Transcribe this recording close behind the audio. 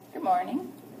Good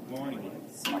morning. Good morning.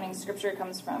 This morning's scripture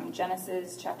comes from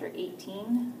Genesis chapter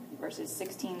 18, verses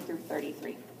 16 through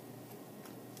 33.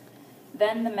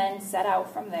 Then the men set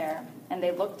out from there, and they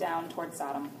looked down toward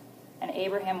Sodom, and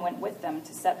Abraham went with them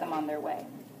to set them on their way.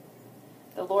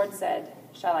 The Lord said,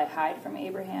 "Shall I hide from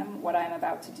Abraham what I am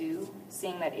about to do,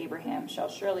 seeing that Abraham shall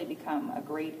surely become a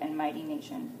great and mighty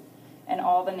nation, and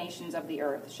all the nations of the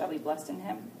earth shall be blessed in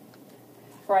him?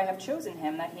 For I have chosen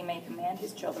him that he may command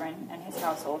his children and his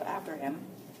household after him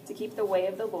to keep the way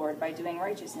of the Lord by doing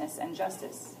righteousness and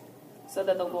justice, so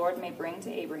that the Lord may bring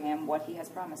to Abraham what he has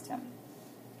promised him."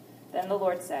 Then the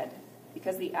Lord said,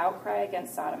 "Because the outcry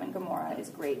against Sodom and Gomorrah is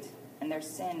great, and their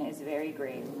sin is very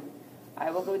grave,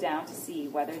 I will go down to see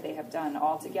whether they have done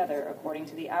altogether according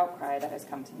to the outcry that has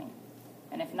come to me.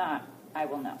 And if not, I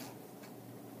will know."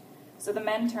 So the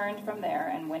men turned from there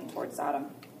and went toward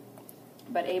Sodom.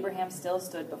 But Abraham still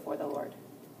stood before the Lord.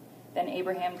 Then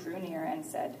Abraham drew near and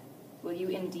said, "Will you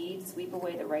indeed sweep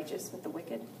away the righteous with the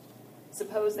wicked?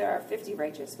 Suppose there are 50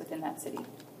 righteous within that city.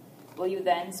 Will you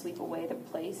then sweep away the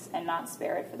place and not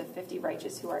spare it for the 50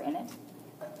 righteous who are in it?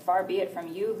 Far be it from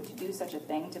you to do such a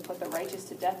thing, to put the righteous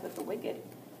to death with the wicked,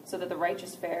 so that the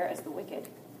righteous fare as the wicked.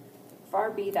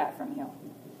 Far be that from you.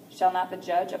 Shall not the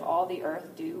judge of all the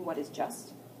earth do what is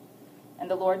just?" And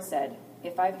the Lord said,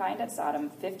 "If I find at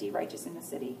Sodom 50 righteous in the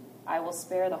city, I will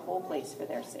spare the whole place for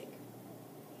their sake."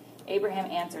 Abraham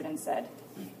answered and said,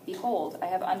 "Behold, I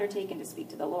have undertaken to speak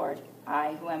to the Lord,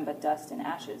 I who am but dust and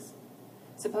ashes.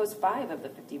 Suppose 5 of the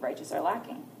 50 righteous are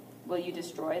lacking. Will you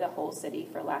destroy the whole city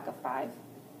for lack of 5?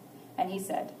 And he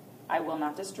said, "I will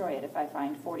not destroy it if I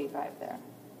find 45 there."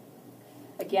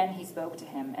 Again he spoke to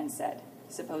him and said,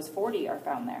 "Suppose 40 are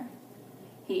found there."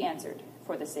 He answered,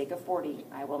 "For the sake of 40,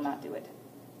 I will not do it."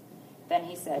 Then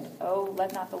he said, "Oh,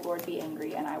 let not the Lord be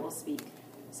angry, and I will speak.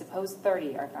 Suppose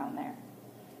 30 are found there."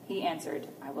 He answered,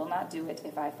 "I will not do it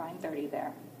if I find 30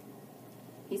 there."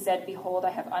 He said, "Behold,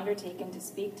 I have undertaken to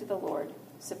speak to the Lord.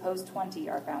 Suppose 20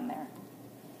 are found there."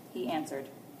 He answered,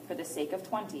 "For the sake of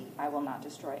 20, I will not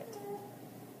destroy it."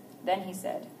 Then he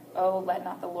said, "Oh, let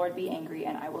not the Lord be angry,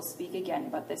 and I will speak again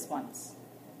but this once.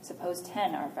 Suppose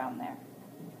 10 are found there."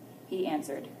 He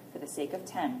answered, "For the sake of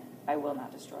 10, I will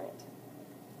not destroy it."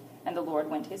 And the Lord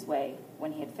went his way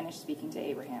when he had finished speaking to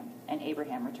Abraham, and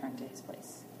Abraham returned to his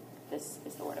place. This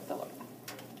is the word of the Lord.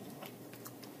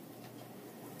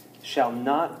 Shall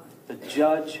not the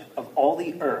judge of all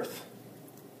the earth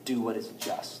do what is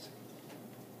just?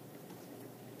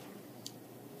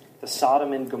 The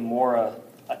Sodom and Gomorrah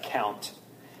account.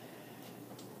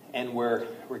 And we're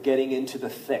getting into the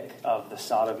thick of the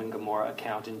Sodom and Gomorrah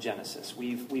account in Genesis.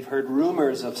 We've heard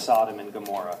rumors of Sodom and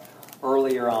Gomorrah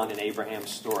earlier on in Abraham's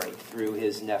story through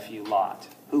his nephew Lot,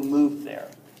 who moved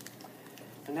there.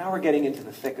 And now we're getting into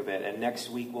the thick of it, and next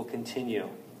week we'll continue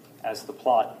as the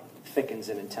plot thickens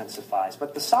and intensifies.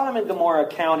 But the Sodom and Gomorrah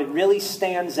account, it really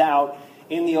stands out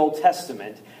in the Old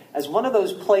Testament as one of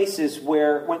those places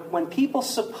where when people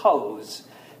suppose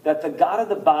that the God of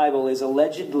the Bible is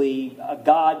allegedly a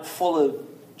God full of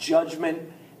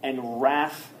judgment and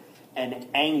wrath and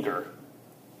anger,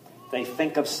 they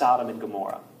think of Sodom and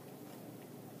Gomorrah.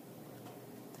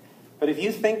 But if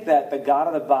you think that the God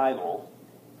of the Bible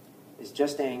is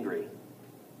just angry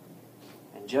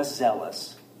and just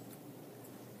zealous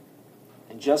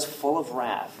and just full of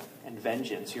wrath and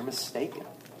vengeance, you're mistaken.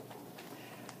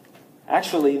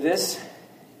 Actually, this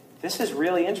is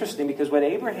really interesting because what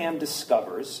Abraham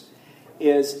discovers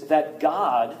is that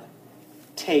God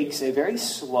takes a very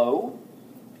slow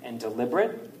and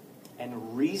deliberate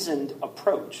and reasoned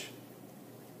approach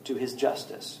to his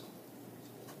justice.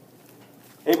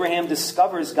 Abraham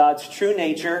discovers God's true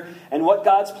nature and what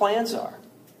God's plans are.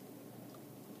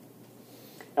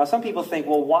 Now, some people think,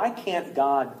 well, why can't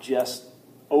God just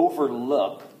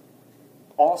overlook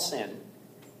all sin,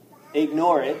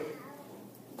 ignore it,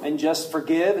 and just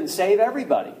forgive and save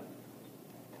everybody?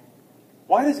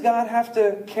 Why does God have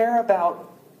to care about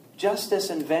justice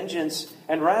and vengeance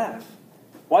and wrath?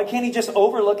 Why can't he just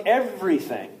overlook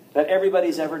everything that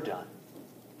everybody's ever done?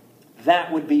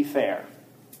 That would be fair,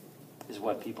 is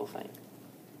what people think.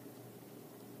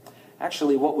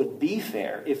 Actually, what would be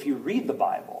fair if you read the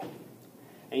Bible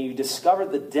and you discover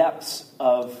the depths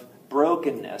of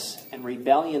brokenness and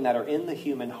rebellion that are in the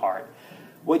human heart,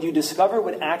 what you discover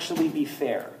would actually be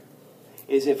fair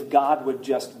is if God would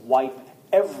just wipe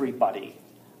everybody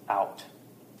out.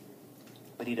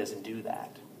 But he doesn't do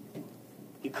that.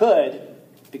 He could,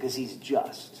 because he's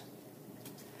just.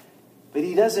 But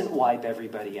he doesn't wipe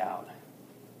everybody out.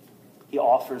 He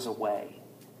offers a way.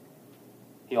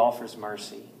 He offers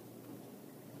mercy.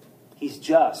 He's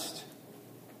just,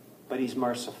 but he's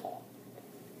merciful.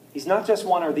 He's not just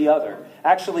one or the other.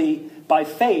 Actually, by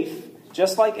faith,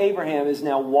 just like Abraham is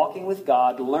now walking with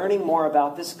God, learning more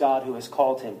about this God who has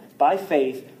called him, by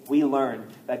faith, we learn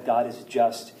that God is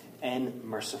just and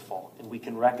merciful. And we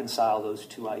can reconcile those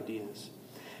two ideas.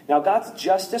 Now, God's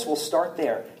justice, we'll start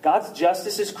there. God's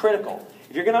justice is critical.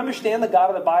 If you're going to understand the God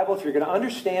of the Bible, if you're going to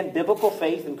understand biblical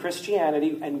faith and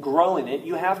Christianity and grow in it,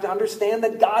 you have to understand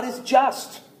that God is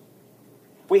just.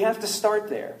 We have to start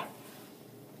there.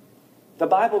 The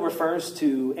Bible refers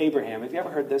to Abraham. Have you ever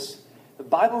heard this? The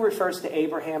Bible refers to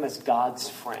Abraham as God's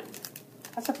friend.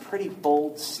 That's a pretty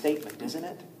bold statement, isn't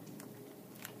it?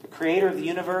 The creator of the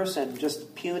universe and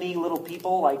just puny little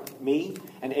people like me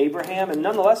and Abraham. And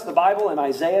nonetheless, the Bible in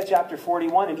Isaiah chapter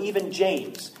 41 and even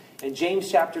James, in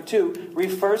James chapter 2,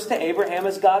 refers to Abraham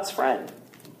as God's friend.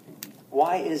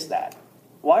 Why is that?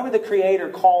 Why would the Creator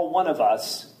call one of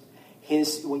us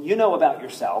well, you know about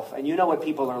yourself, and you know what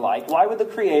people are like. Why would the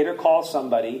Creator call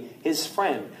somebody his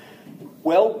friend?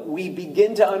 Well, we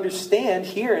begin to understand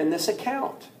here in this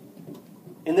account,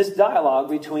 in this dialogue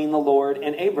between the Lord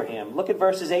and Abraham. Look at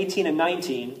verses 18 and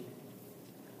 19.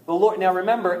 The Lord, now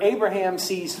remember, Abraham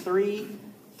sees three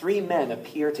men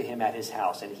appear to him at his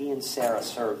house, and he and Sarah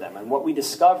serve them. And what we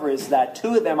discover is that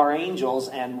two of them are angels,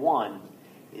 and one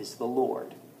is the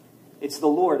Lord. It's the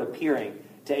Lord appearing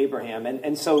to Abraham.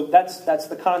 And so that's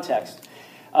the context.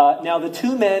 Now the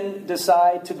two men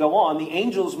decide to go on. The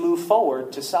angels move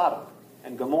forward to Sodom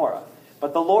and Gomorrah.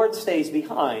 But the Lord stays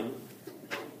behind.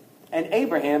 And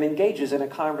Abraham engages in a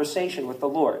conversation with the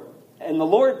Lord.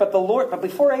 But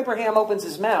before Abraham opens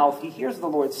his mouth, he hears the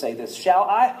Lord say this, "Shall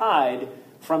I hide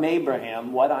from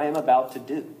Abraham what I am about to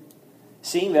do?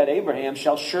 Seeing that Abraham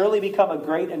shall surely become a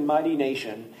great and mighty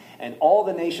nation, and all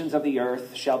the nations of the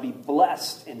earth shall be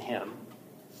blessed in him.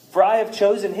 For I have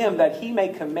chosen him that he may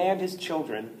command his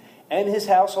children and his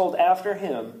household after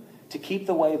him to keep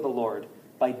the way of the Lord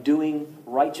by doing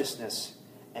righteousness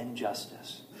and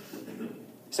justice."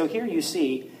 So here you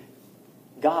see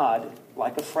God,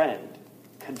 like a friend,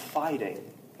 confiding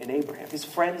in Abraham. His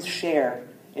friends share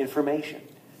information.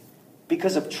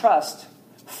 Because of trust,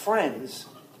 friends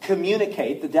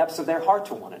communicate the depths of their heart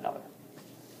to one another.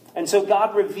 And so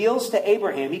God reveals to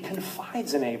Abraham, he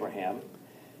confides in Abraham,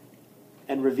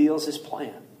 and reveals his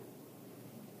plan.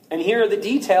 And here are the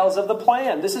details of the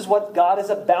plan. This is what God is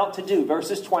about to do.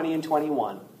 Verses 20 and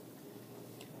 21.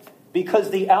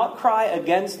 "Because the outcry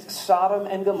against Sodom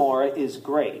and Gomorrah is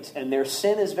great, and their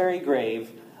sin is very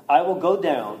grave, I will go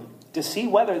down to see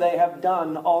whether they have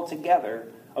done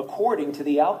altogether according to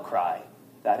the outcry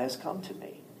that has come to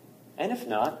me. And if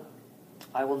not,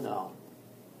 I will know."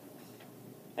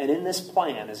 And in this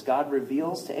plan, as God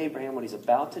reveals to Abraham what he's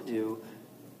about to do,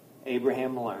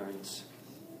 Abraham learns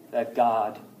that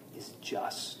God is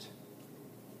just.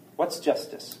 What's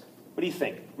justice? What do you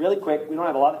think? Really quick, we don't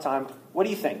have a lot of time. What do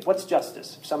you think? What's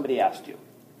justice? If somebody asked you,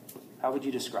 how would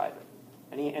you describe it?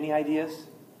 Any ideas?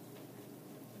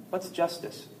 What's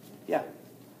justice? Yeah.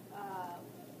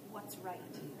 What's right?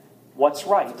 What's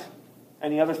right?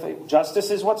 Any other thing?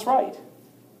 Justice is what's right.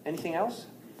 Anything else?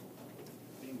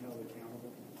 Being held accountable.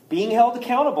 Being held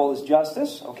accountable is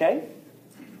justice. Okay.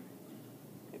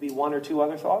 Maybe one or two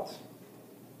other thoughts?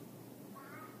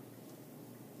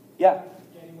 Yeah.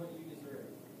 Getting what you deserve.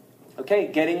 Okay,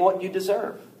 getting what you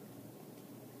deserve.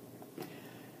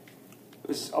 It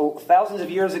was thousands of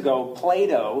years ago,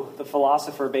 Plato, the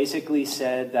philosopher, basically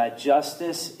said that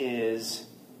justice is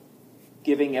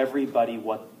giving everybody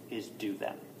what is due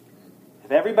them.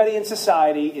 If everybody in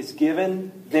society is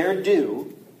given their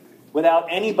due without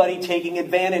anybody taking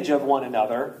advantage of one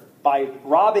another by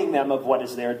robbing them of what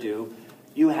is their due,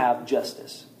 you have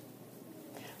justice.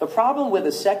 The problem with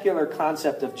a secular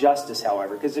concept of justice,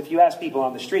 however, because if you ask people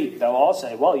on the street, they'll all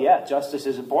say, well, yeah, justice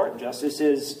is important. Justice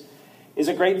is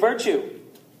a great virtue.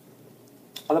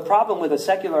 Well, the problem with a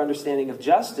secular understanding of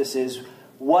justice is,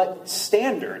 what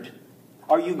standard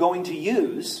are you going to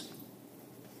use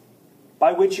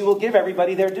by which you will give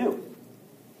everybody their due?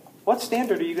 What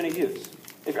standard are you going to use?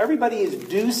 If everybody is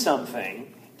due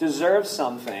something, deserves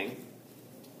something,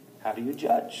 how do you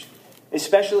judge?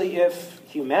 Especially if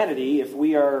humanity, if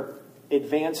we are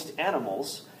advanced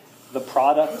animals, the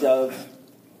product of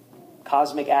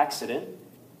cosmic accident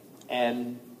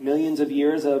and millions of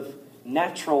years of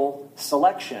natural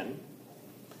selection,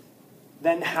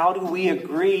 then how do we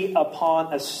agree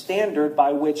upon a standard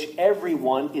by which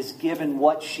everyone is given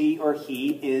what she or he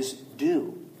is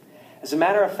due? As a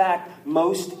matter of fact,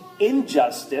 most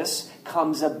injustice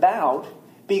comes about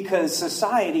because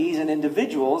societies and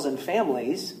individuals and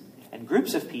families and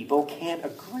groups of people can't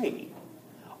agree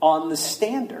on the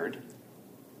standard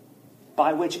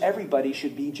by which everybody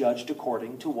should be judged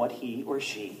according to what he or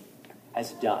she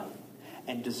has done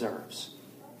and deserves.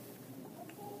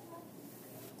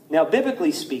 Now,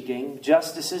 biblically speaking,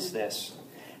 justice is this,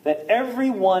 that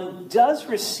everyone does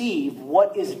receive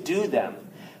what is due them,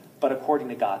 but according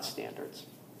to God's standards.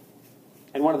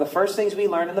 And one of the first things we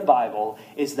learn in the Bible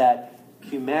is that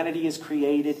humanity is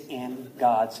created in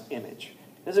God's image.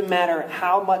 It doesn't matter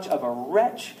how much of a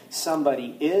wretch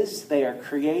somebody is, they are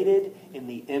created in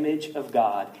the image of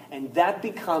God. And that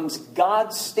becomes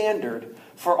God's standard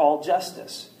for all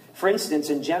justice. For instance,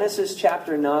 in Genesis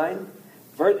chapter 9,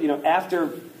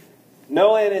 after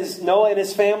Noah and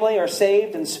his family are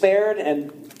saved and spared,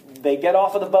 and they get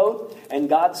off of the boat, and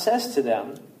God says to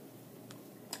them,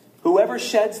 "Whoever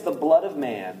sheds the blood of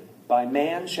man, by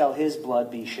man shall his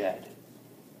blood be shed.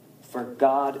 For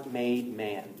God made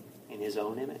man in his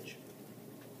own image."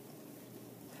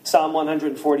 Psalm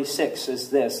 146 says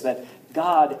this, that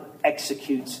God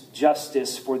executes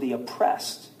justice for the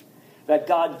oppressed, that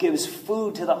God gives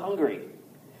food to the hungry.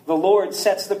 The Lord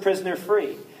sets the prisoner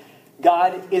free.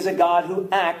 God is a God who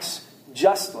acts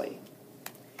justly.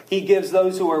 He gives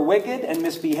those who are wicked and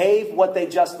misbehave what they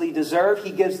justly deserve.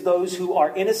 He gives those who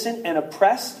are innocent and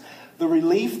oppressed the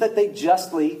relief that they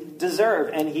justly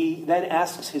deserve. And he then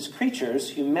asks his creatures,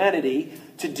 humanity,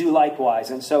 to do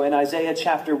likewise. And so in Isaiah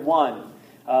chapter 1,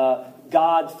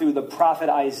 God, through the prophet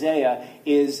Isaiah,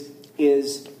 is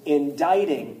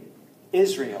indicting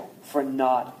Israel for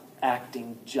not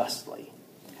acting justly.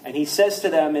 And he says to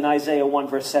them in Isaiah 1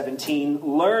 verse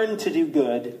 17, "Learn to do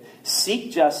good,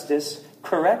 seek justice,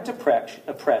 correct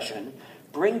oppression,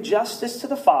 bring justice to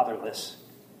the fatherless,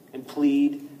 and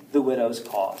plead the widow's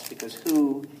cause." Because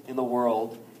who in the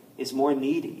world is more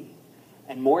needy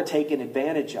and more taken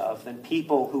advantage of than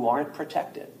people who aren't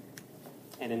protected?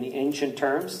 And in the ancient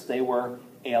terms, they were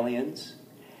aliens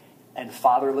and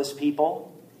fatherless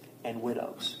people and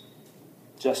widows,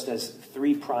 just as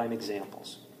three prime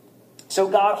examples. So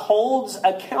God holds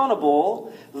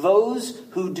accountable those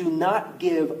who do not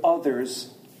give others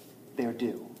their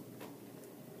due.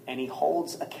 And he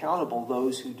holds accountable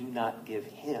those who do not give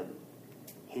him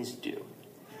his due.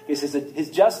 He says that his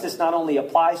justice not only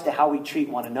applies to how we treat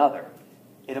one another,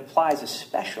 it applies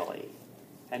especially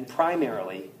and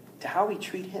primarily to how we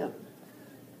treat him.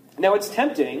 Now it's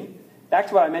tempting, back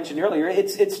to what I mentioned earlier,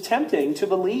 it's tempting to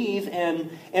believe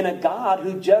in a God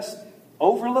who just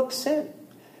overlooks sin.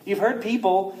 You've heard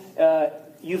people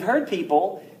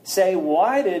say,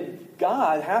 "Why did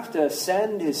God have to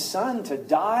send his son to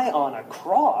die on a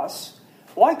cross?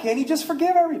 Why can't he just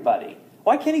forgive everybody?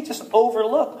 Why can't he just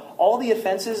overlook all the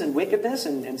offenses and wickedness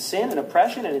and sin and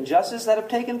oppression and injustice that have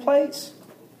taken place?"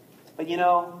 But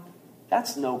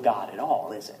that's no God at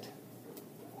all, is it?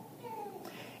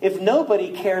 If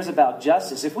nobody cares about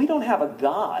justice, if we don't have a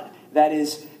God that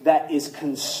is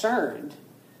concerned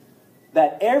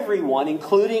that everyone,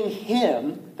 including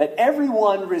him, that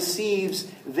everyone receives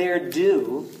their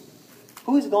due,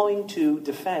 who is going to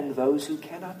defend those who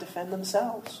cannot defend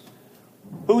themselves?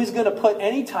 Who is going to put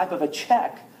any type of a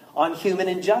check on human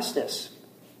injustice?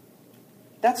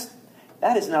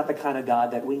 That is not the kind of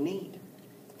God that we need.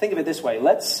 Think of it this way.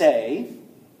 Let's say,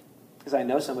 because I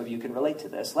know some of you can relate to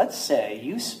this, let's say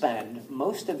you spend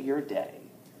most of your day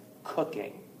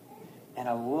cooking an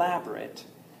elaborate,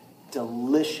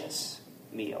 delicious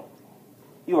meal.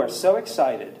 You are so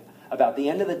excited about the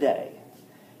end of the day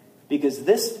because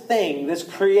this thing, this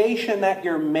creation that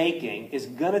you're making is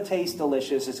going to taste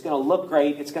delicious, it's going to look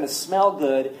great, it's going to smell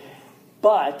good,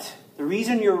 but the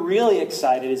reason you're really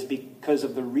excited is because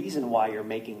of the reason why you're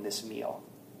making this meal.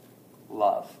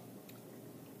 Love.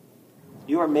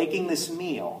 You are making this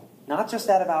meal, not just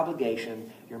out of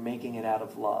obligation, you're making it out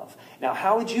of love. Now,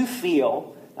 how would you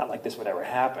feel, not like this would ever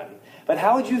happen, but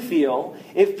how would you feel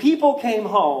if people came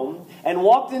home and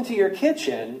walked into your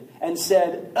kitchen and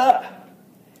said, "Ugh,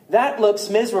 that looks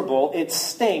miserable, it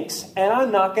stinks, and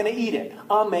I'm not going to eat it.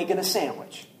 I'm making a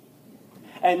sandwich."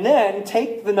 And then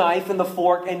take the knife and the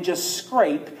fork and just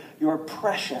scrape your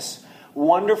precious,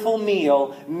 wonderful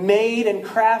meal, made and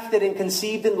crafted and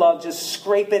conceived in love, just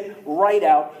scrape it right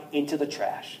out into the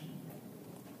trash.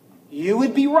 You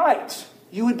would be right.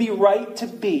 You would be right to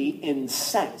be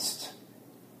incensed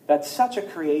that such a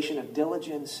creation of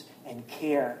diligence and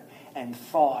care and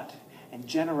thought and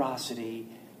generosity,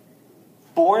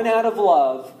 born out of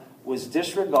love, was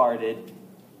disregarded,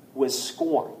 was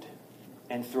scorned,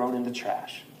 and thrown in the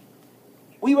trash.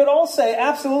 We would all say,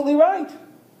 absolutely right.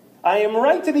 I am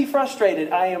right to be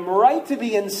frustrated. I am right to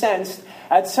be incensed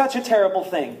at such a terrible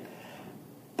thing.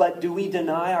 But do we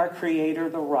deny our Creator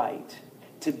the right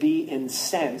to be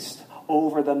incensed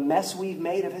over the mess we've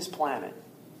made of his planet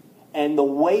and the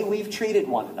way we've treated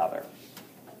one another,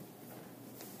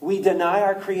 we deny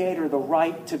our Creator the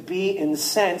right to be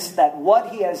incensed that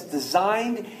what He has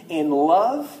designed in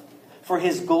love for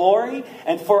His glory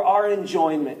and for our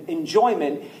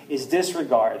enjoyment is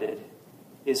disregarded,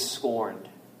 is scorned,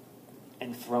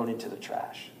 and thrown into the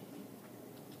trash.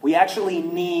 We actually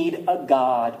need a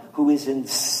God who is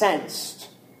incensed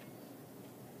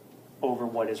over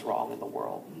what is wrong in the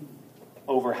world,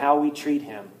 over how we treat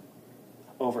Him,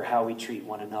 over how we treat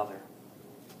one another.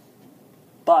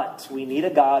 But we need a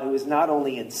God who is not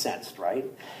only incensed, right?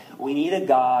 We need a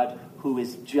God who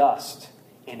is just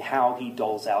in how He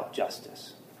doles out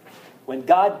justice. When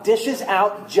God dishes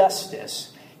out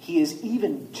justice, He is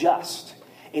even just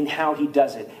in how He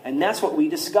does it. And that's what we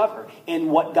discover in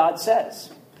what God says.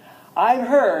 I've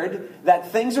heard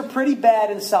that things are pretty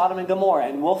bad in Sodom and Gomorrah,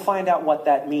 and we'll find out what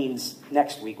that means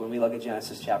next week when we look at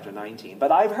Genesis chapter 19.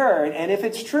 But I've heard, and if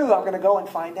it's true, I'm going to go and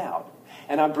find out.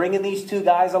 And I'm bringing these two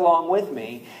guys along with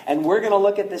me, and we're going to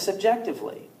look at this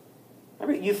objectively.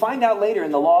 Remember, you find out later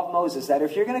in the law of Moses that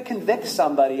if you're going to convict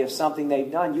somebody of something they've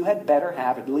done, you had better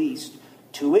have at least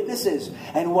 2 witnesses.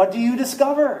 And what do you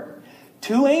discover?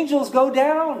 2 angels go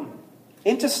down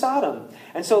into Sodom.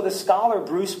 And so the scholar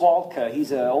Bruce Waltke,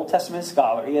 he's an Old Testament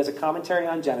scholar, he has a commentary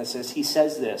on Genesis. He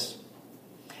says this: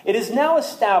 "It is now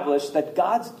established that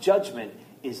God's judgment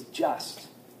is just.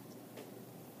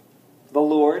 The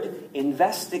Lord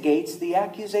investigates the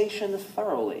accusation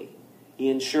thoroughly. He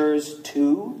ensures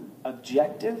 2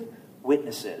 objective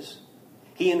witnesses.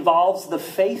 He involves the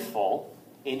faithful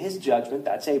in His judgment,"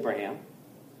 that's Abraham.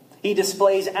 "He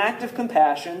displays active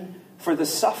compassion for the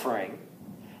suffering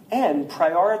and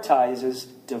prioritizes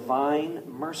divine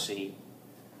mercy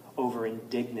over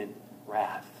indignant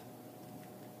wrath."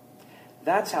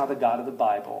 That's how the God of the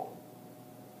Bible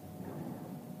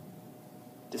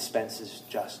dispenses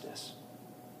justice.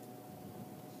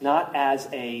 Not as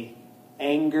a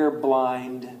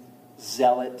anger-blind,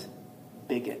 zealot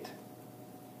bigot,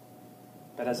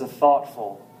 but as a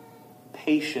thoughtful,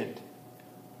 patient,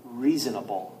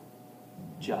 reasonable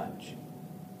judge.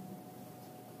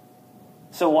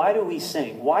 So why do we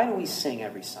sing? Why do we sing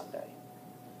every Sunday?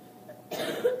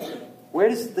 Where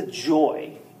does the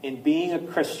joy in being a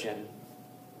Christian?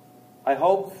 I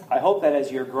hope that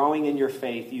as you're growing in your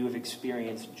faith, you have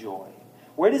experienced joy.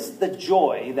 Where does the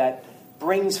joy that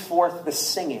brings forth the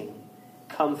singing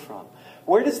come from?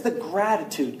 Where does the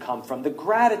gratitude come from? The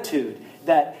gratitude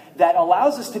that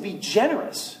allows us to be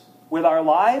generous with our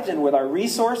lives and with our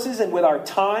resources and with our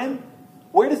time.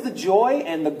 Where does the joy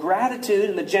and the gratitude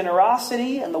and the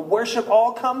generosity and the worship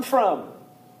all come from?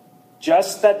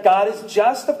 Just that God is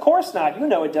just? Of course not. You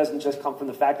know it doesn't just come from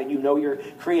the fact that you know your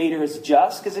Creator is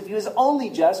just, because if He was only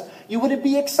just, you wouldn't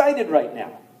be excited right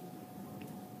now.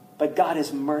 But God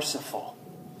is merciful.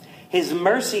 His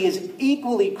mercy is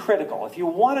equally critical. If you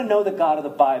want to know the God of the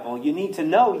Bible, you need to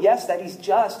know, yes, that He's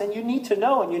just, and you need to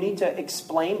know and you need to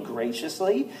explain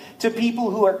graciously to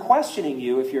people who are questioning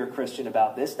you, if you're a Christian,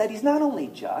 about this, that He's not only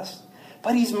just,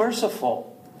 but He's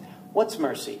merciful. What's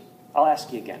mercy? I'll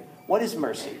ask you again. What is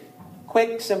mercy?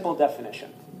 Quick, simple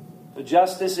definition. So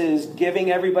justice is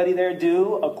giving everybody their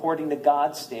due according to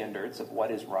God's standards of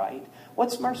what is right.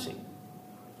 What's mercy?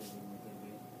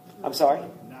 I'm sorry?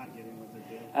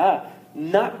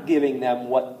 Not giving them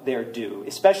what they're due,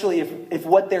 especially if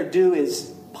what they're due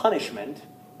is punishment,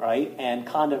 right? And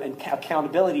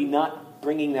accountability, not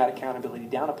bringing that accountability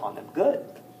down upon them. Good.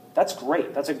 That's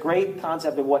great. That's a great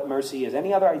concept of what mercy is.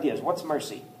 Any other ideas? What's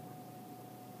mercy?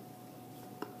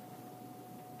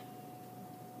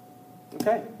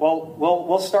 Okay. Well,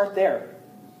 we'll start there.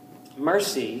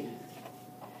 Mercy,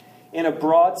 in a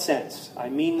broad sense. I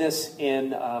mean this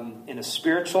in a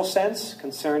spiritual sense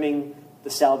concerning the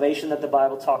salvation that the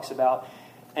Bible talks about,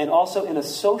 and also in a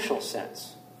social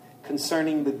sense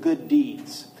concerning the good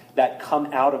deeds that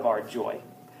come out of our joy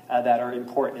that are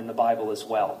important in the Bible as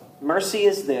well. Mercy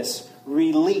is this: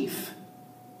 relief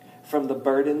from the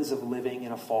burdens of living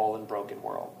in a fallen, broken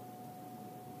world.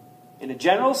 In a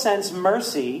general sense,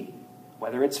 mercy,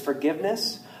 whether it's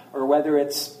forgiveness or whether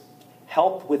it's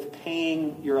help with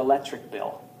paying your electric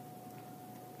bill,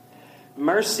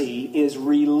 mercy is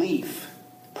relief,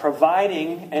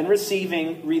 providing and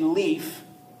receiving relief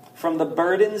from the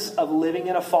burdens of living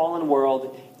in a fallen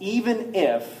world, even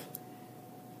if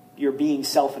you're being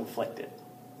self-inflicted.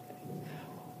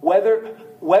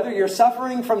 Whether you're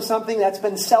suffering from something that's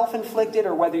been self-inflicted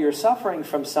or whether you're suffering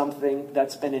from something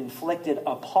that's been inflicted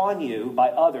upon you by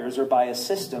others or by a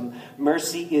system,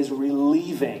 mercy is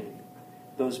relieving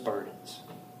those burdens.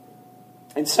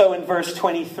 And so in verse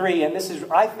 23, and this is,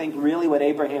 I think, really what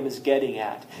Abraham is getting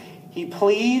at, he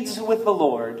pleads with the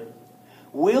Lord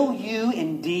Will you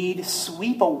indeed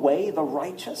sweep away the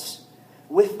righteous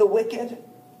with the wicked?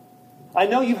 I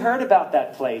know you've heard about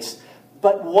that place,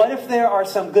 but what if there are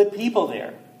some good people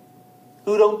there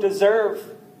who don't deserve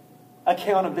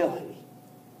accountability?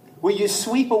 Will you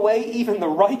sweep away even the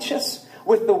righteous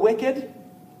with the wicked?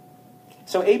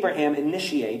 So Abraham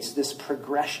initiates this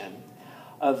progression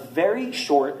of very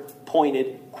short,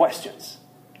 pointed questions.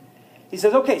 He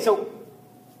says, okay, so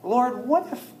Lord,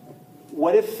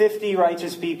 what if 50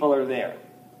 righteous people are there?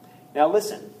 Now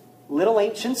listen, little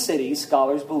ancient cities,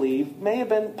 scholars believe, may have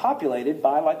been populated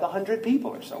by like 100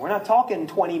 people or so. We're not talking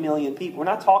 20 million people. We're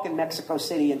not talking Mexico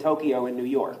City and Tokyo and New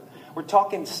York. We're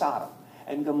talking Sodom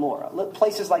and Gomorrah.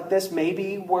 Places like this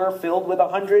maybe were filled with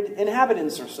 100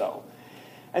 inhabitants or so.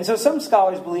 And so some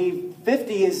scholars believe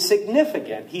 50 is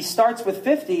significant. He starts with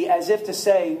 50 as if to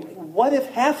say, what if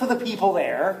half of the people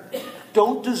there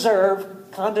don't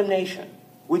deserve condemnation?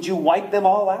 Would you wipe them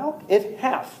all out if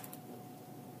half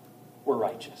were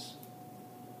righteous?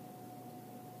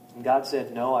 And God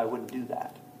said, no, I wouldn't do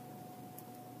that.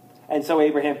 And so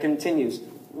Abraham continues,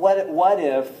 what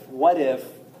if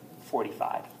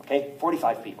 45? Okay,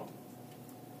 45 people.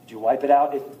 Would you wipe it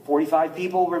out if 45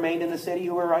 people remained in the city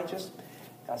who were righteous?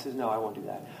 God says, no, I won't do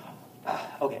that.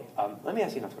 Okay, let me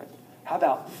ask you another question. How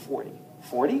about 40?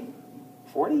 40?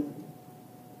 40?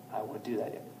 I won't do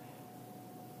that yet.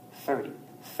 30.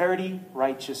 30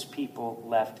 righteous people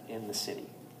left in the city.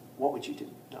 What would you do?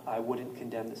 No, I wouldn't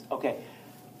condemn this. Okay,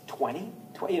 20?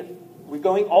 20? We're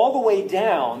going all the way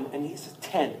down, and he says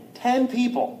 10. 10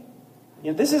 people.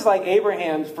 This is like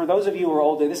Abraham's, for those of you who are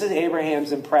older, this is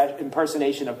Abraham's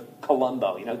impersonation of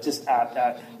Columbo. Just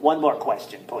one more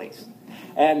question, please.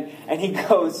 And he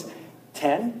goes,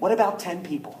 10? What about 10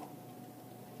 people?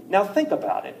 Now think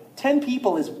about it. 10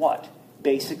 people is what?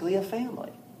 Basically a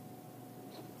family.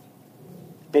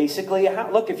 Basically,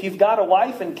 look, if you've got a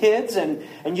wife and kids and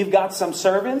you've got some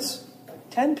servants,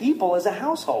 10 people is a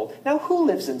household. Now, who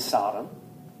lives in Sodom?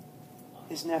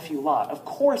 His nephew Lot. Of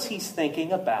course he's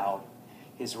thinking about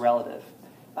his relative.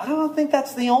 I don't think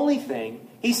that's the only thing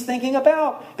he's thinking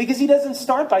about, because he doesn't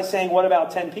start by saying, what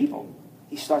about 10 people?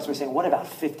 He starts by saying, what about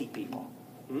 50 people?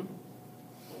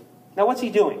 Now, what's he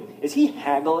doing? Is he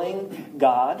haggling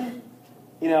God?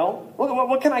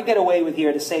 What can I get away with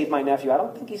here to save my nephew? I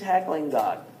don't think he's haggling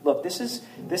God. Look, this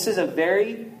is a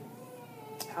very...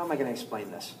 How am I going to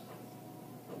explain this?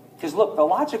 Because look, the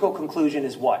logical conclusion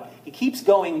is what? He keeps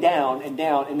going down, and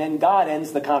then God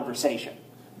ends the conversation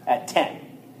at 10.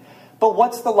 But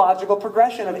what's the logical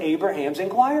progression of Abraham's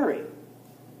inquiry?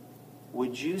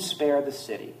 Would you spare the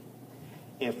city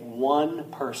if one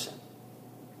person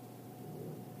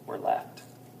were left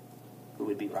who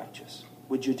would be righteous?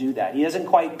 Would you do that? He doesn't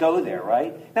quite go there,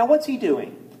 right? Now, what's he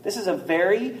doing? This is a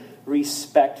very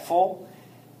respectful,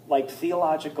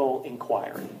 theological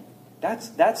inquiry.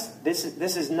 This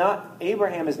is not,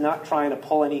 Abraham is not trying to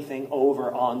pull anything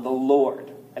over on the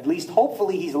Lord. At least,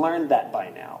 hopefully, he's learned that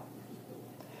by now.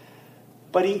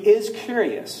 But he is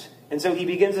curious. And so he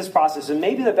begins this process. And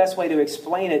maybe the best way to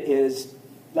explain it is,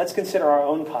 let's consider our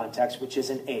own context, which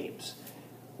isn't Abe's.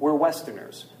 We're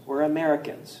Westerners. We're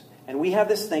Americans. And we have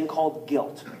this thing called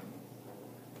guilt.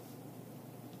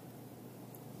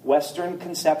 Western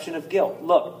conception of guilt.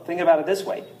 Look, think about it this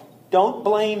way. Don't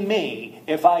blame me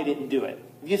if I didn't do it.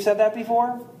 Have you said that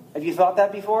before? Have you thought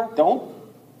that before?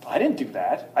 I didn't do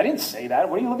that. I didn't say that.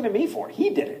 What are you looking at me for?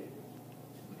 He did it.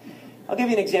 I'll give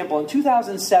you an example. In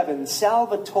 2007,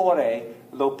 Salvatore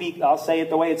Lopiccolo, I'll say it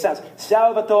the way it sounds,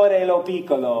 Salvatore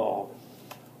Lopiccolo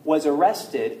was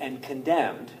arrested and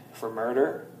condemned for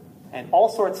murder and all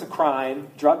sorts of crime,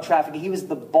 drug trafficking. He was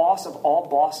the boss of all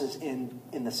bosses in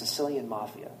the Sicilian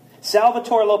mafia.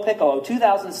 Salvatore Lopiccolo,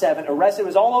 2007, arrested. It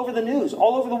was all over the news,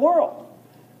 all over the world.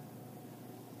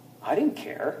 I didn't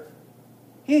care.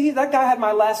 That guy had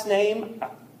my last name.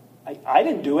 I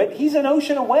didn't do it. He's an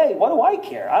ocean away. What do I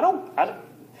care? I don't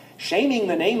shaming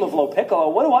the name of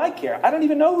Lopiccolo, what do I care? I don't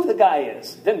even know who the guy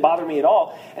is. It didn't bother me at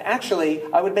all. And actually,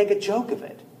 I would make a joke of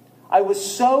it. I was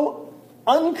so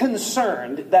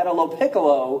unconcerned that a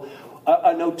Lopiccolo,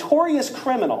 a notorious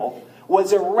criminal,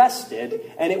 was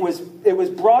arrested, and it was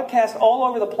broadcast all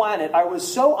over the planet. I was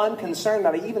so unconcerned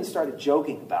that I even started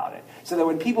joking about it. So that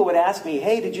when people would ask me,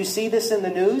 hey, did you see this in the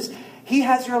news? He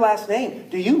has your last name.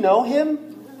 Do you know him?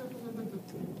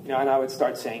 And I would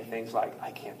start saying things like,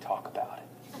 I can't talk about it.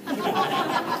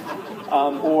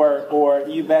 Or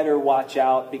you better watch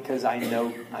out because I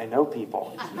know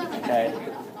people. Okay?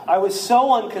 I was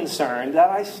so unconcerned that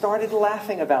I started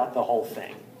laughing about the whole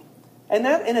thing. And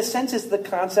that, in a sense, is the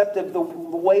concept of the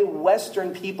way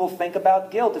Western people think about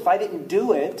guilt. If I didn't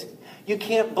do it, you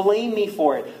can't blame me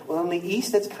for it. Well, in the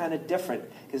East, it's kind of different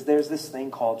because there's this thing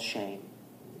called shame.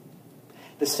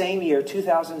 The same year,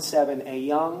 2007, a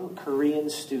young Korean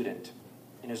student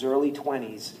in his early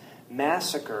 20s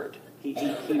massacred. He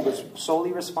was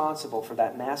solely responsible for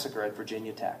that massacre at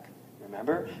Virginia Tech.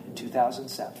 Remember? In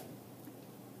 2007.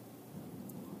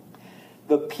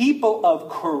 The people of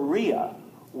Korea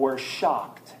were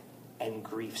shocked and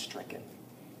grief-stricken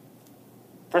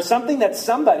for something that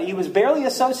somebody who was barely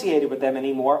associated with them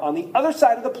anymore on the other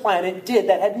side of the planet did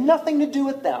that had nothing to do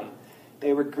with them.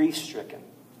 They were grief-stricken.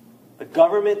 The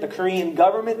Korean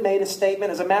government made a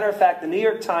statement. As a matter of fact, the New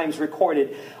York Times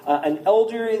recorded an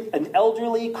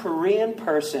elderly Korean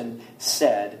person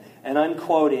said, and I'm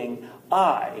quoting,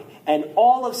 "I and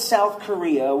all of South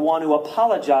Korea want to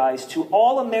apologize to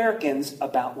all Americans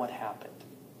about what happened."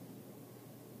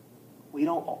 We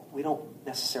don't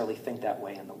necessarily think that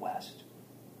way in the West.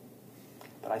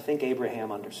 But I think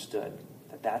Abraham understood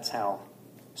that that's how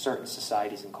certain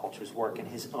societies and cultures work, and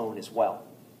his own as well.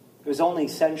 It was only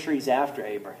centuries after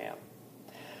Abraham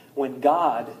when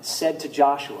God said to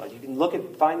Joshua, you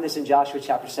can find this in Joshua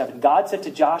chapter 7. God said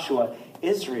to Joshua,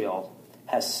 "Israel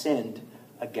has sinned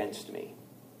against me.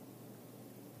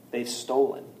 They've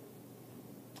stolen."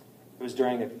 It was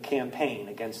during a campaign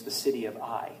against the city of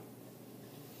Ai.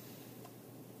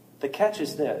 The catch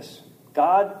is this: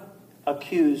 God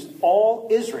accused all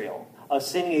Israel of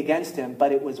sinning against him,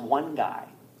 but it was one guy.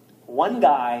 One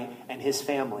guy and his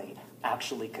family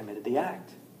actually committed the act.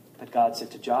 But God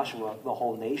said to Joshua, "The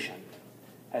whole nation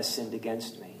has sinned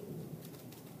against me."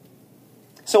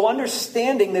 So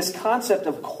understanding this concept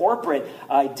of corporate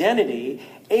identity,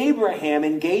 Abraham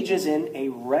engages in a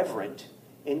reverent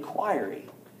inquiry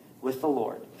with the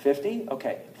Lord. 50?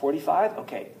 Okay. 45?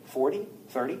 Okay. 40?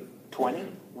 30? 20?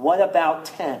 What about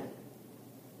 10?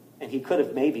 And he could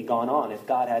have maybe gone on if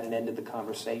God hadn't ended the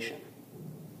conversation.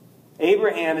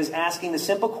 Abraham is asking the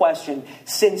simple question,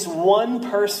 since one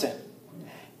person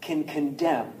can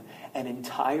condemn an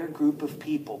entire group of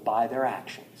people by their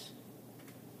actions,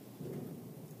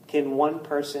 can one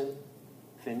person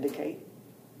vindicate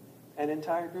an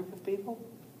entire group of people?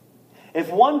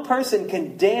 If one person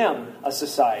can damn a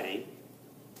society,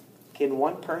 can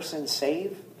one person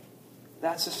save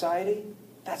that society?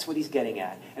 That's what he's getting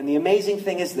at. And the amazing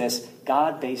thing is this: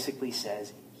 God basically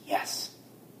says, yes.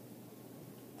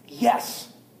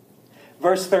 Yes.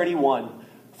 Verse 31,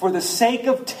 "For the sake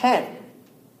of 10,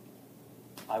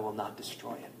 I will not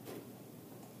destroy it."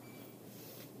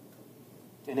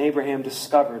 And Abraham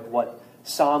discovered what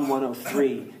Psalm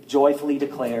 103 joyfully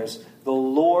declares: "The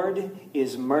Lord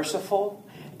is merciful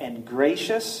and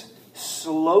gracious,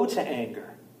 slow to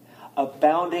anger,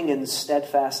 abounding in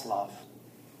steadfast love.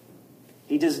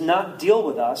 He does not deal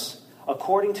with us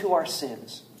according to our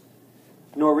sins,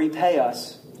 nor repay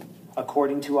us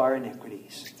according to our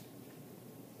iniquities."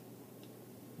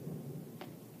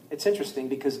 It's interesting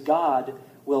because God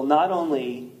will not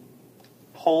only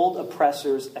hold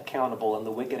oppressors accountable and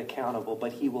the wicked accountable,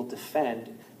 but he will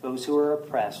defend those who are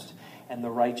oppressed and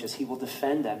the righteous. He will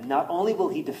defend them. Not only will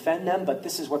he defend them, but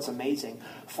this is what's amazing: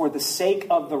 for the sake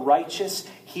of the righteous,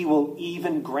 he will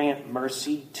even grant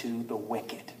mercy to the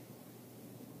wicked.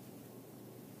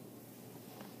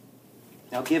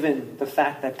 Now, given the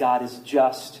fact that God is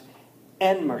just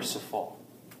and merciful,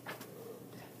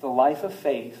 the life of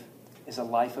faith is a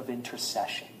life of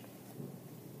intercession.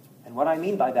 And what I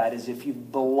mean by that is, if you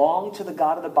belong to the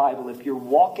God of the Bible, if you're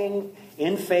walking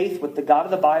in faith with the God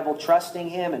of the Bible, trusting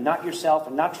him and not yourself,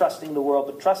 and not trusting the world,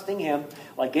 but trusting him,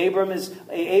 like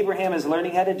Abraham is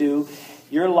learning how to do,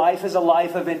 your life is a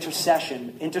life of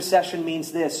intercession. Intercession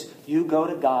means this: you go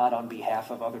to God on behalf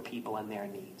of other people and their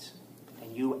needs.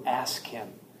 And you ask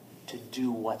him to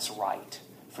do what's right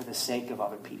for the sake of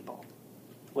other people.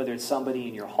 Whether it's somebody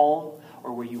in your home,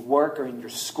 or where you work, or in your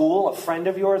school, a friend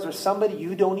of yours, or somebody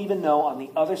you don't even know on the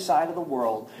other side of the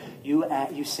world,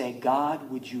 you say,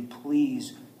 "God, would you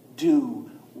please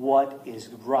do what is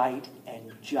right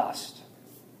and just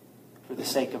for the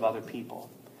sake of other people?"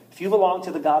 If you belong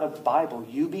to the God of the Bible,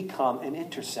 you become an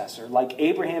intercessor, like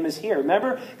Abraham is here.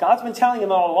 Remember, God's been telling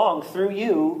him all along, through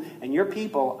you and your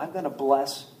people, I'm going to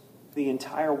bless the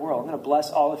entire world. I'm going to bless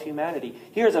all of humanity.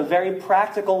 Here's a very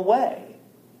practical way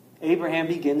Abraham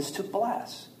begins to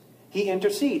bless. He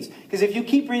intercedes. Because if you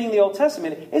keep reading the Old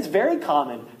Testament, it's very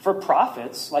common for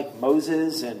prophets like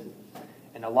Moses and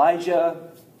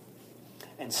Elijah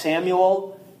and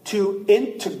Samuel to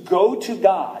go to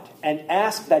God and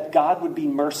ask that God would be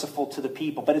merciful to the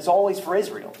people. But it's always for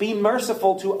Israel. Be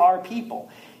merciful to our people.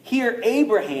 Here,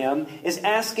 Abraham is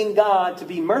asking God to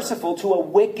be merciful to a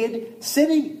wicked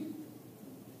city.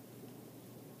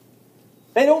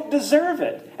 They don't deserve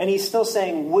it. And he's still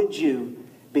saying, would you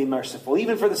be merciful?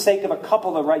 Even for the sake of a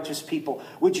couple of righteous people,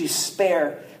 would you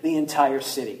spare the entire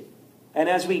city? And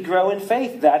as we grow in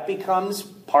faith, that becomes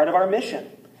part of our mission.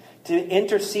 To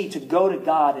intercede, to go to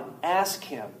God and ask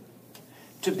him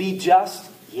to be just,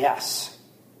 yes.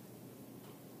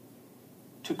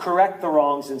 To correct the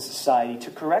wrongs in society,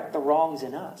 to correct the wrongs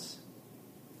in us.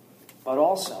 But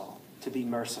also to be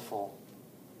merciful.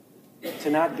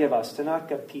 To not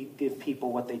give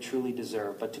people what they truly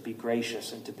deserve, but to be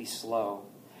gracious and to be slow.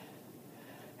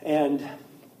 And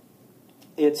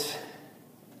it's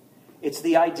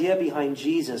the idea behind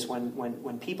Jesus.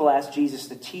 When people ask Jesus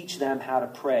to teach them how to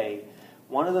pray,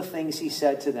 one of the things he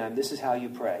said to them, this is how you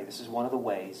pray. This is one of the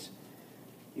ways.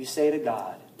 You say to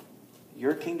God,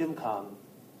 your kingdom come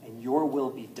and your will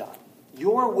be done.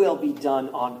 Your will be done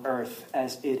on earth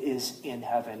as it is in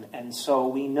heaven. And so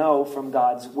we know from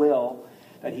God's will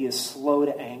that he is slow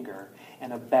to anger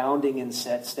and abounding in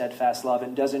steadfast love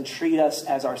and doesn't treat us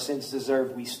as our sins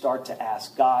deserve. We start to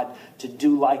ask God to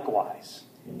do likewise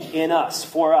in us,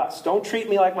 for us. Don't treat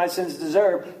me like my sins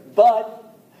deserve,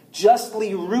 but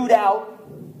justly root out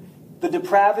the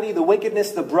depravity, the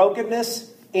wickedness, the brokenness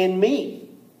in me.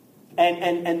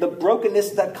 And the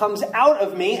brokenness that comes out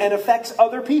of me and affects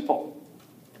other people.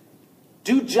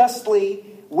 Do justly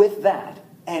with that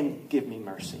and give me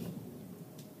mercy.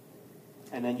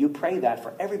 And then you pray that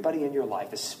for everybody in your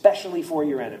life, especially for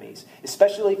your enemies,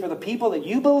 especially for the people that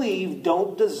you believe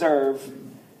don't deserve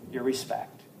your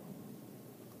respect.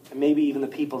 And maybe even the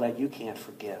people that you can't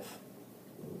forgive.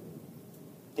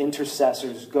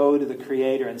 Intercessors go to the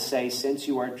Creator and say, since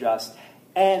you are just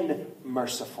and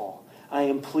merciful, I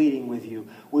am pleading with you,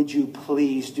 would you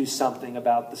please do something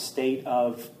about the state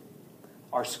of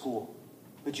our school?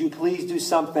 Would you please do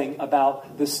something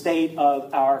about the state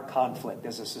of our conflict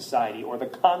as a society or the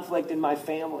conflict in my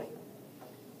family?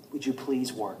 Would you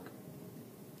please work?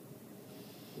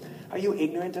 Are you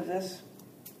ignorant of this?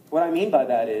 What I mean by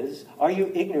that is, are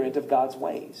you ignorant of God's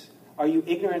ways? Are you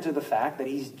ignorant of the fact that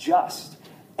he's just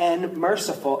and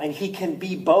merciful and he can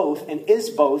be both and is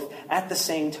both at the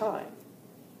same time?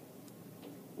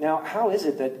 Now, how is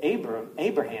it that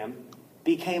Abraham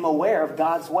became aware of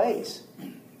God's ways?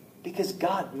 Because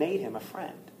God made him a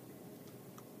friend.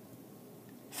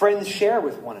 Friends share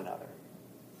with one another.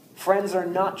 Friends are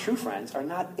not, true friends are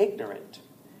not ignorant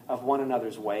of one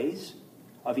another's ways,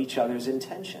 of each other's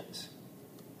intentions.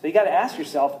 So you got to ask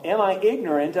yourself, am I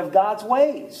ignorant of God's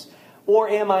ways? Or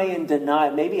am I in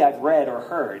denial? Maybe I've read or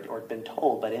heard or been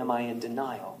told, but am I in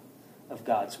denial of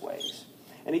God's ways?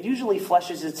 And it usually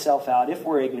fleshes itself out if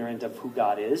we're ignorant of who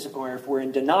God is, or if we're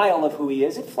in denial of who he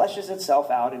is, it fleshes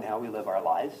itself out in how we live our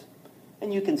lives.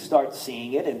 And you can start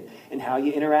seeing it in how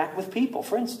you interact with people,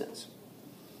 for instance.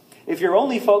 If you're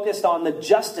only focused on the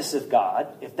justice of God,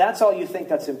 if that's all you think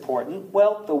that's important,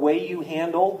 well, the way you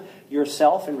handle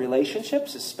yourself in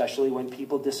relationships, especially when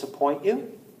people disappoint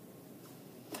you,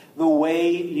 the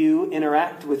way you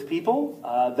interact with people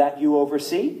that you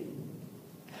oversee,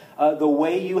 the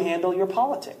way you handle your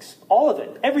politics, all of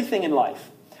it, everything in life.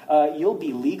 You'll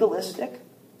be legalistic.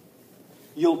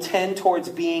 You'll tend towards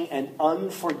being an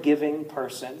unforgiving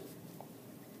person.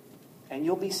 And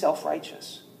you'll be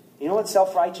self-righteous. You know what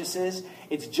self-righteous is?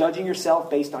 It's judging yourself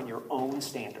based on your own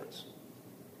standards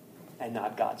and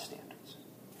not God's standards.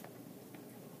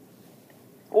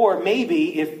 Or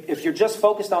maybe if you're just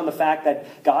focused on the fact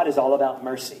that God is all about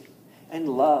mercy and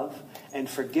love and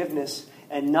forgiveness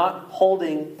and not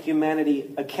holding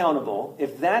humanity accountable,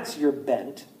 if that's your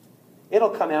bent, it'll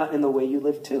come out in the way you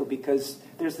live too, because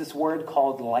there's this word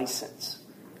called license.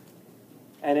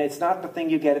 And it's not the thing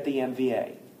you get at the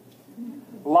MVA.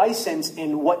 License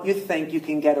in what you think you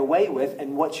can get away with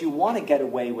and what you want to get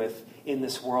away with in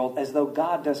this world, as though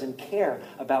God doesn't care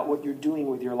about what you're doing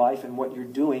with your life and what you're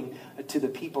doing to the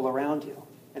people around you,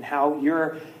 and how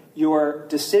your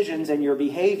decisions and your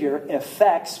behavior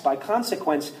affects, by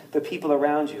consequence, the people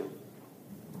around you.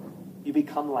 You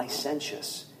become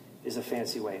licentious, is a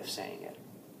fancy way of saying it.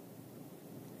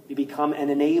 You become an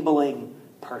enabling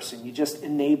person. You just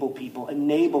enable people in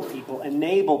the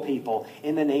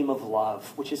name of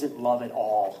love, which isn't love at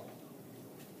all.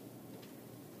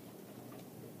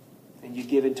 And you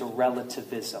give into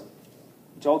relativism,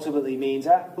 which ultimately means,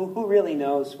 who really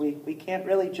knows? We can't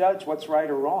really judge what's right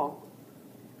or wrong.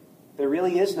 There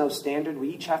really is no standard. We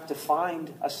each have to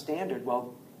find a standard.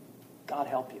 Well, God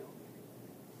help you.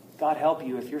 God help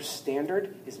you if your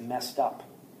standard is messed up.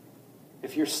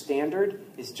 If your standard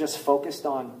is just focused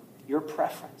on your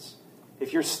preference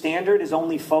if your standard is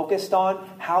only focused on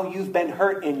how you've been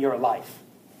hurt in your life,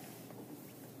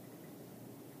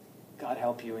 God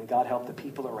help you and God help the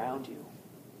people around you.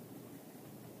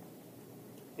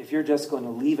 If you're just going to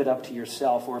leave it up to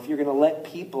yourself, or if you're going to let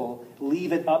people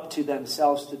leave it up to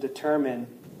themselves to determine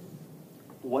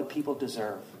what people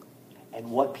deserve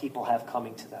and what people have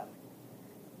coming to them.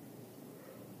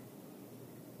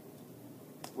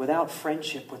 Without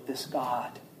friendship with this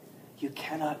God, you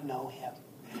cannot know him.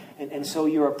 And so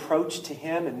your approach to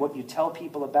him and what you tell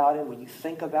people about him, what you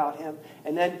think about him,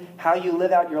 and then how you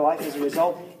live out your life as a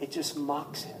result, it just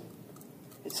mocks him.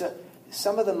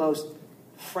 Some of the most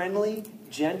friendly,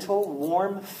 gentle,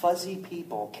 warm, fuzzy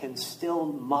people can still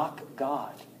mock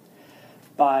God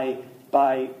by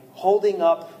holding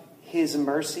up his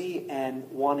mercy and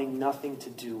wanting nothing to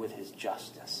do with his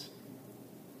justice.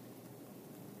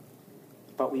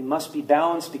 But we must be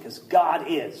balanced because God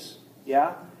is.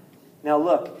 Yeah? Now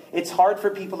look, it's hard for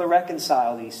people to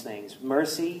reconcile these things.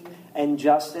 Mercy and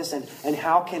justice. And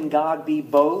how can God be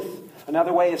both?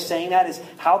 Another way of saying that is,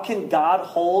 how can God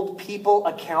hold people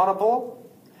accountable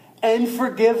and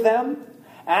forgive them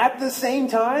at the same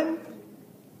time?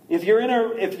 If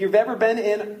you've ever been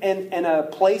in a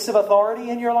place of authority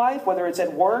in your life, whether it's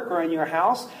at work or in your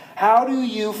house, how do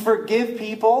you forgive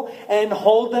people and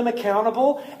hold them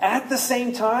accountable at the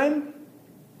same time?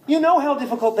 You know how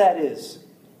difficult that is.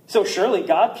 So surely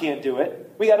God can't do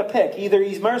it. We got to pick. Either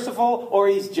he's merciful or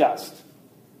he's just.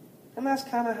 And that's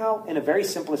kind of how, in a very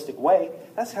simplistic way,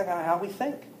 that's kind of how we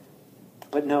think.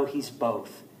 But no, he's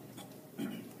both.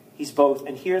 He's both.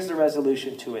 And here's the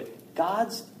resolution to it.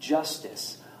 God's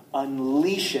justice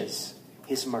unleashes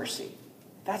his mercy.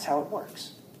 That's how it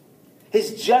works.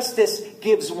 His justice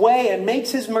gives way and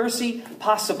makes his mercy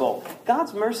possible.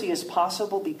 God's mercy is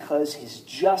possible because his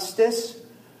justice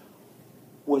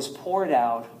was poured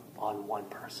out on one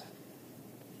person.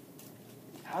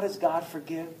 How does God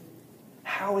forgive?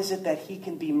 How is it that he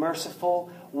can be merciful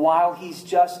while he's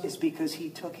just? It's because he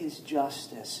took his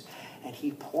justice and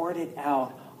he poured it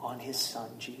out on his son,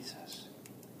 Jesus,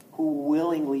 who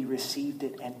willingly received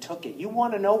it and took it. You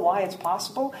want to know why it's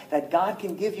possible that God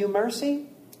can give you mercy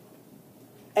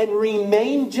and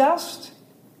remain just?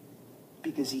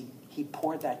 Because he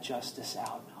poured that justice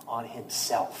out on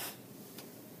himself.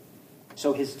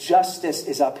 So his justice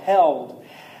is upheld,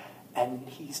 and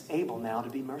he's able now to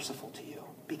be merciful to you.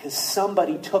 Because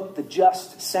somebody took the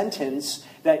just sentence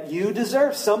that you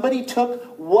deserve. Somebody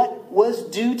took what was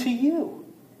due to you.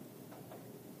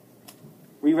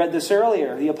 We read this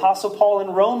earlier. The Apostle Paul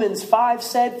in Romans 5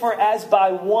 said, "For as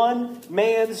by one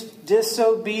man's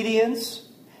disobedience,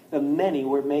 the many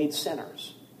were made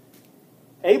sinners."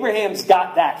 Abraham's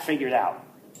got that figured out.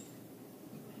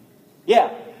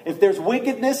 Yeah, if there's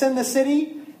wickedness in the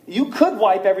city, you could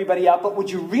wipe everybody out, but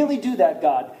would you really do that,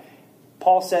 God?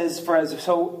 Paul says, for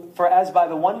as by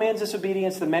the one man's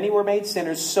disobedience the many were made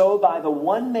sinners, so by the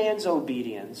one man's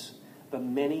obedience the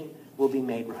many will be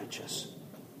made righteous.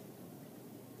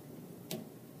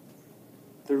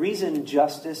 The reason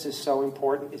justice is so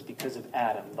important is because of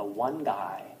Adam, the one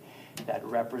guy that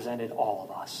represented all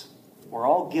of us. We're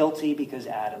all guilty because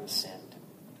Adam sinned.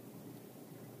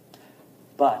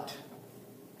 But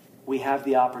we have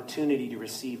the opportunity to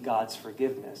receive God's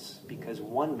forgiveness because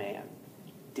one man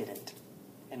didn't.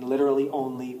 And literally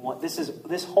only one.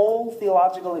 This whole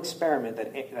theological experiment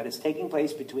that is taking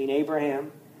place between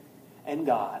Abraham and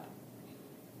God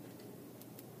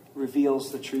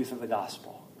reveals the truth of the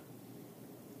gospel.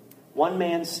 One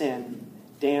man's sin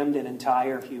damned an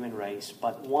entire human race,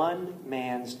 but one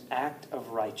man's act of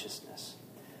righteousness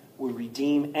will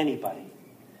redeem anybody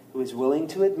who is willing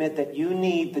to admit that you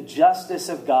need the justice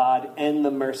of God and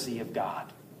the mercy of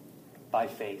God by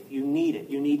faith. You need it.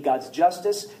 You need God's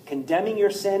justice, condemning your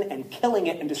sin and killing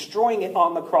it and destroying it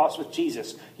on the cross with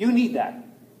Jesus. You need that.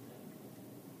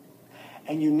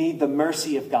 And you need the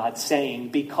mercy of God saying,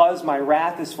 because my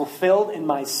wrath is fulfilled in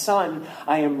my Son,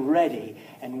 I am ready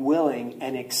and willing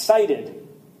and excited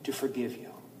to forgive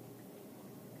you.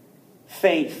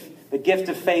 Faith, the gift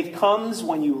of faith comes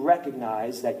when you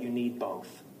recognize that you need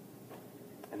both.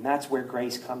 And that's where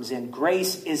grace comes in.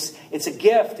 Grace it's a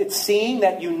gift. It's seeing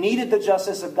that you needed the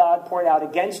justice of God poured out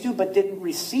against you, but didn't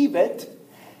receive it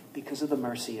because of the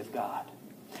mercy of God.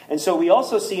 And so we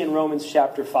also see in Romans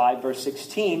chapter 5, verse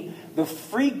 16, the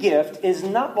free gift is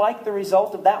not like the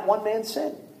result of that one man's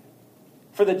sin.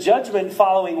 For the judgment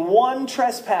following one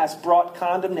trespass brought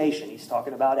condemnation. He's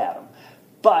talking about Adam.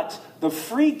 But the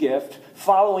free gift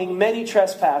following many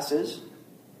trespasses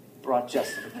brought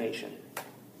justification.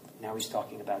 Now he's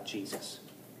talking about Jesus.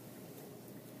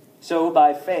 So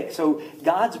by faith, so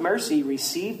God's mercy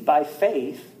received by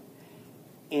faith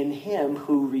in him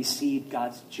who received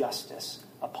God's justice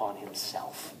upon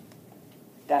himself.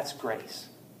 That's grace.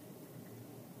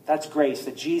 That's grace,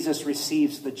 that Jesus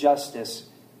receives the justice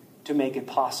to make it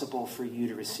possible for you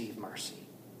to receive mercy.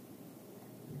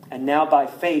 And now by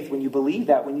faith, when you believe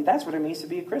that, that's what it means to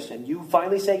be a Christian. You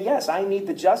finally say, yes, I need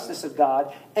the justice of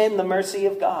God and the mercy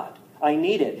of God. I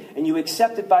need it. And you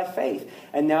accept it by faith.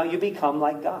 And now you become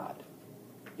like God.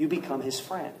 You become his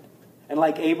friend. And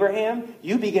like Abraham,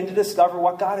 you begin to discover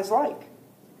what God is like.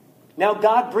 Now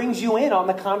God brings you in on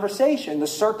the conversation, the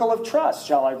circle of trust.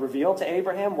 Shall I reveal to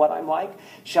Abraham what I'm like?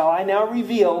 Shall I now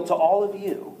reveal to all of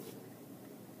you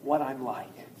what I'm like?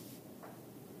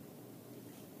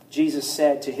 Jesus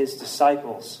said to his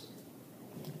disciples,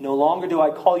 no longer do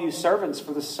I call you servants,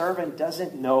 for the servant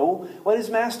doesn't know what his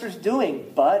master's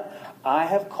doing, but I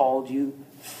have called you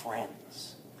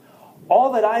friends.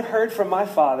 All that I've heard from my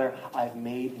Father, I've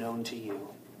made known to you.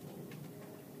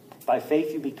 By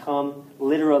faith you become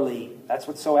literally, that's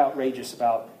what's so outrageous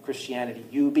about Christianity.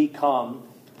 You become,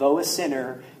 though a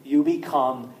sinner, you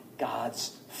become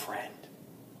God's friend.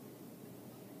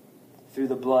 Through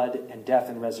the blood and death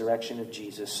and resurrection of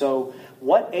Jesus. So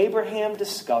what Abraham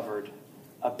discovered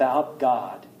about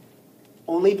God,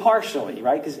 only partially,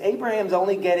 right? Because Abraham's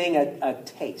only getting a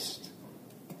taste.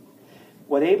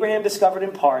 What Abraham discovered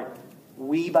in part,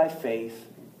 we by faith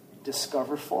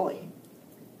discover fully.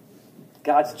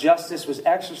 God's justice was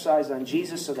exercised on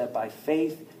Jesus so that by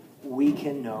faith we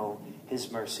can know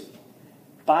his mercy.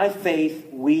 By faith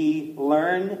we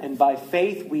learn, and by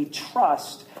faith we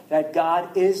trust that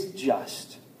God is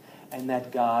just and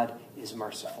that God is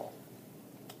merciful.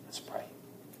 Let's pray.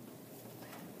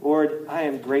 Lord, I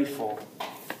am grateful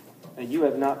that you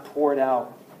have not poured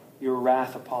out your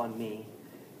wrath upon me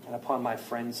and upon my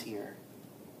friends here.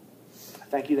 I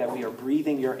thank you that we are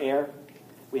breathing your air.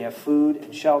 We have food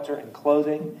and shelter and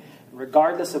clothing.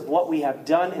 Regardless of what we have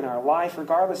done in our life,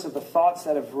 regardless of the thoughts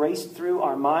that have raced through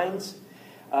our minds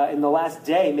in the last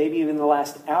day, maybe even the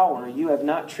last hour, you have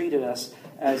not treated us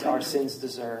as our sins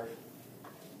deserve.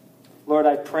 Lord,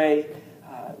 I pray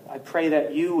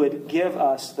that you would give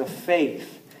us the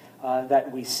faith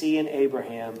that we see in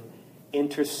Abraham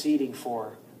interceding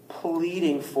for,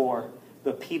 pleading for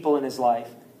the people in his life,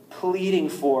 pleading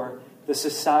for the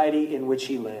society in which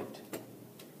he lived.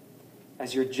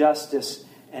 As your justice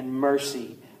and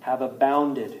mercy have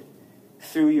abounded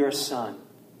through your Son,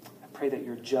 I pray that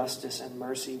your justice and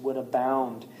mercy would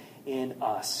abound in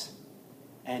us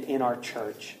and in our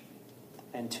church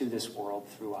and to this world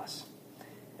through us.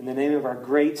 In the name of our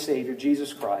great Savior,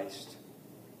 Jesus Christ,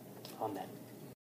 amen.